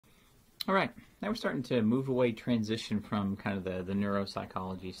All right, now we're starting to move away, transition from kind of the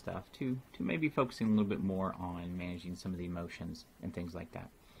neuropsychology stuff to maybe focusing a little bit more on managing some of the emotions and things like that.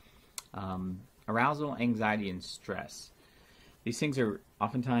 Arousal, anxiety, and stress. These things are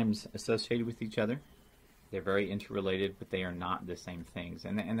oftentimes associated with each other. They're very interrelated, but they are not the same things.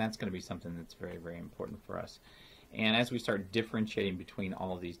 And that's going to be something that's very, very important for us. And as we start differentiating between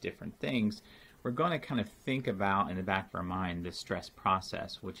all of these different things, we're going to kind of think about in the back of our mind the stress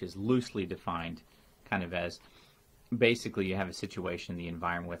process, which is loosely defined kind of as basically you have a situation, the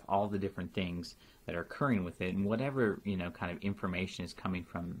environment with all the different things that are occurring with it, and whatever kind of information is coming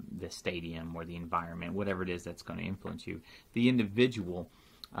from the stadium or the environment, whatever it is that's going to influence you, the individual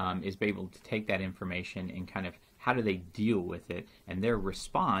is able to take that information and kind of how do they deal with it, and their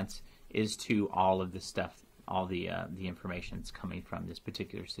response is to all of the stuff, all the information that's coming from this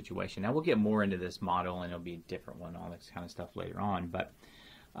particular situation. Now we'll get more into this model, and it'll be a different one, all this kind of stuff later on. But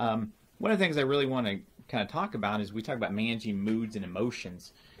one of the things I really want to kind of talk about is we talk about managing moods and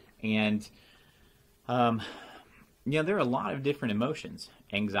emotions, and there are a lot of different emotions.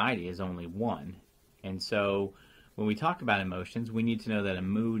 Anxiety is only one, and so when we talk about emotions, we need to know that a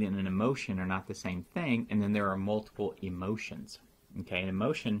mood and an emotion are not the same thing, and then there are multiple emotions. Okay, an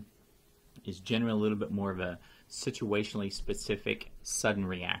emotion is generally a little bit more of a situationally specific, sudden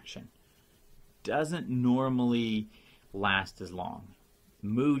reaction. Doesn't normally last as long.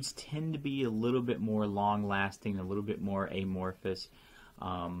 Moods tend to be a little bit more long-lasting, a little bit more amorphous,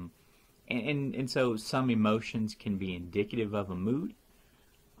 and so some emotions can be indicative of a mood,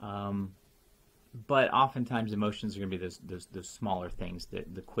 but oftentimes emotions are going to be those smaller things,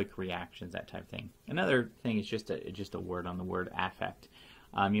 the quick reactions, that type of thing. Another thing is just a word on the word affect.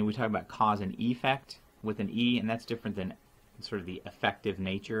 We talk about cause and effect with an E, and that's different than sort of the affective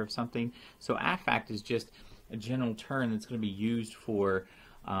nature of something. So affect is just a general term that's going to be used for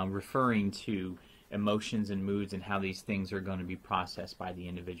referring to emotions and moods and how these things are going to be processed by the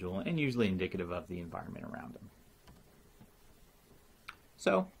individual, and usually indicative of the environment around them.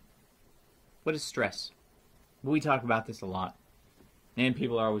 So, what is stress? We talk about this a lot, and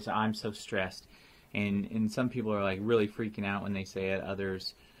people are always, I'm so stressed. And some people are like really freaking out when they say it.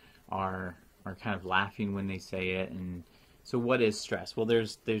 Others are kind of laughing when they say it. And so what is stress? Well,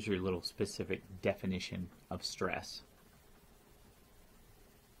 there's your little specific definition of stress.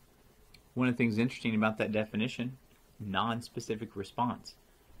 One of the things interesting about that definition, non-specific response.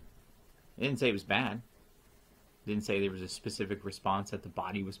 It didn't say it was bad. It didn't say there was a specific response that the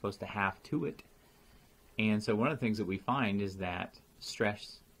body was supposed to have to it. And so one of the things that we find is that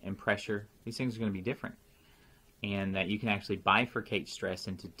stress and pressure, these things are going to be different, and that you can actually bifurcate stress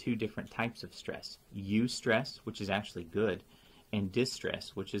into two different types of stress. Eustress, which is actually good, and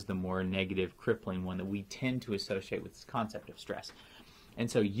distress, which is the more negative, crippling one that we tend to associate with this concept of stress.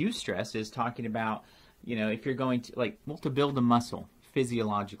 And so eustress is talking about, if you're going to, to build a muscle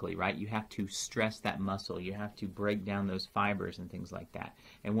physiologically, right, you have to stress that muscle, you have to break down those fibers and things like that.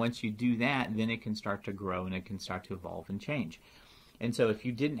 And once you do that, then it can start to grow and it can start to evolve and change. And so if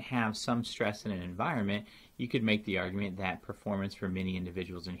you didn't have some stress in an environment, you could make the argument that performance for many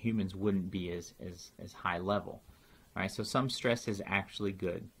individuals and humans wouldn't be as high level. All right, so some stress is actually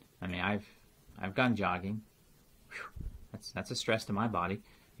good. I mean, I've gone jogging. Whew, that's a stress to my body.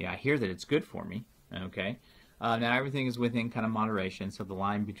 Yeah, I hear that it's good for me. Okay. Now everything is within kind of moderation, so the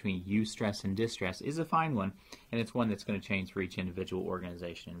line between eustress and distress is a fine one, and it's one that's going to change for each individual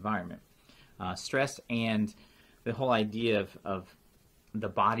organization environment. Stress and the whole idea of the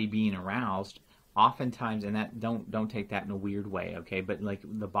body being aroused, oftentimes, and that don't take that in a weird way, okay, but like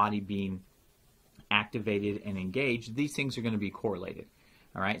the body being activated and engaged, these things are going to be correlated.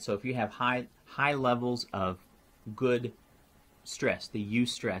 All right, so if you have high levels of good stress, the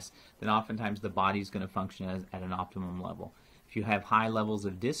eustress, then oftentimes the body is going to function at an optimum level. If you have high levels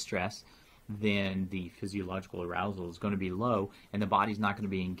of distress, then the physiological arousal is going to be low, and the body's not going to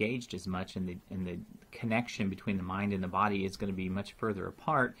be engaged as much, and the connection between the mind and the body is going to be much further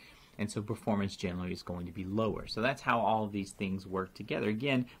apart, and so performance generally is going to be lower. So that's how all of these things work together.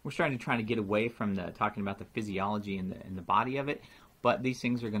 Again, we're starting to try to get away from talking about the physiology and the body of it, but these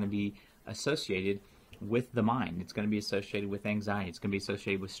things are going to be associated with the mind. It's going to be associated with anxiety. It's going to be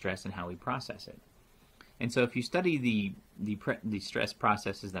associated with stress and how we process it. And so if you study the stress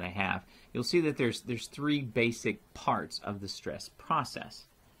processes that I have, you'll see that there's three basic parts of the stress process.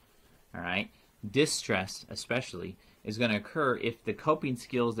 All right? Distress, especially, is going to occur if the coping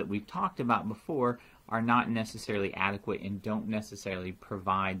skills that we've talked about before are not necessarily adequate and don't necessarily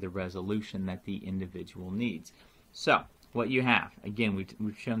provide the resolution that the individual needs. So, what you have, again,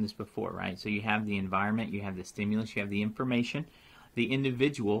 we've shown this before, right? So you have the environment, you have the stimulus, you have the information. The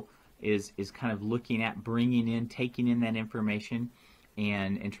individual is kind of looking at, bringing in, taking in that information,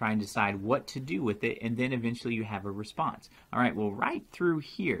 and trying to decide what to do with it, and then eventually you have a response. All right, well, right through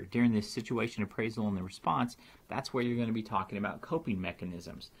here, during this situation appraisal and the response, that's where you're going to be talking about coping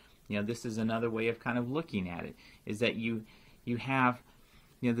mechanisms. This is another way of kind of looking at it, is that you have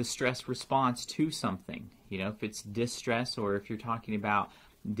the stress response to something. If it's distress, or if you're talking about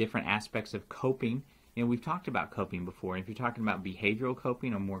different aspects of coping. We've talked about coping before. If you're talking about behavioral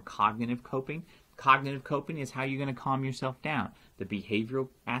coping or more cognitive coping is how you're going to calm yourself down. The behavioral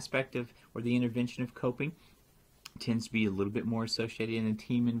aspect of, or the intervention of coping, tends to be a little bit more associated in a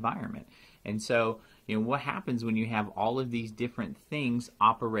team environment. And so, what happens when you have all of these different things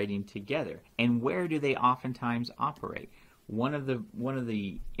operating together? And where do they oftentimes operate? One of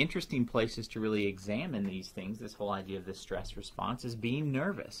the interesting places to really examine these things, this whole idea of the stress response, is being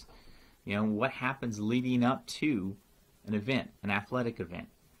nervous. What happens leading up to an event, an athletic event.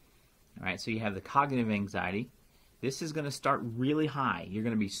 All right, so you have the cognitive anxiety. This is going to start really high. You're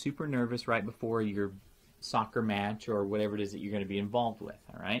going to be super nervous right before your soccer match or whatever it is that you're going to be involved with,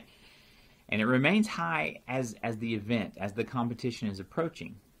 all right? And it remains high as the event, as the competition is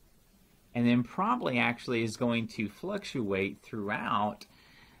approaching. And then probably actually is going to fluctuate throughout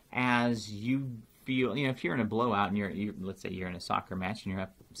as you feel, if you're in a blowout and you're let's say you're in a soccer match and you're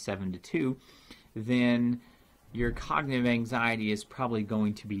up 7-2, then your cognitive anxiety is probably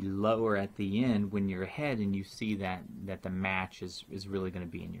going to be lower at the end when you're ahead and you see that the match is really going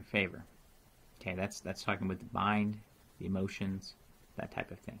to be in your favor. Okay, that's talking with the mind, the emotions, that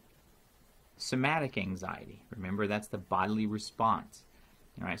type of thing. Somatic anxiety, remember, that's the bodily response.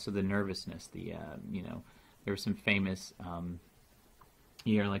 All right, so the nervousness, there were some famous, some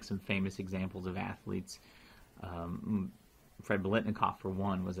famous examples of athletes. Fred Biletnikoff, for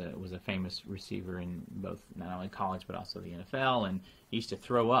one, was a famous receiver in both not only college but also the NFL, and he used to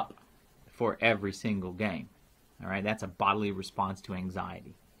throw up for every single game. All right, that's a bodily response to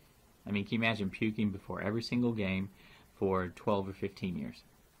anxiety. I mean, can you imagine puking before every single game for 12 or 15 years,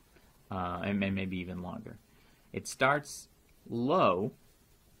 and maybe even longer? It starts low,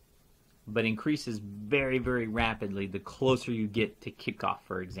 but increases very, very rapidly the closer you get to kickoff,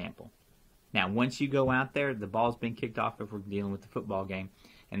 for example. Now, once you go out there, the ball's been kicked off if we're dealing with the football game,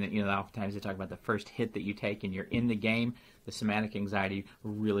 and then, oftentimes they talk about the first hit that you take and you're in the game, the somatic anxiety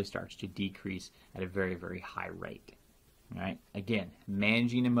really starts to decrease at a very, very high rate. All right? Again,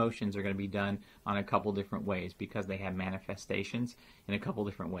 managing emotions are going to be done on a couple different ways because they have manifestations in a couple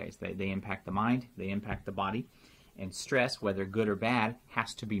different ways. They impact the mind, they impact the body, and stress, whether good or bad,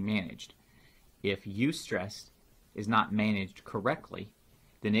 has to be managed. If eustress is not managed correctly,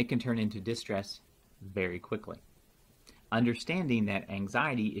 then it can turn into distress very quickly. Understanding that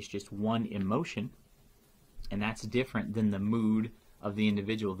anxiety is just one emotion, and that's different than the mood of the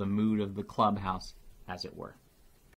individual, the mood of the clubhouse, as it were.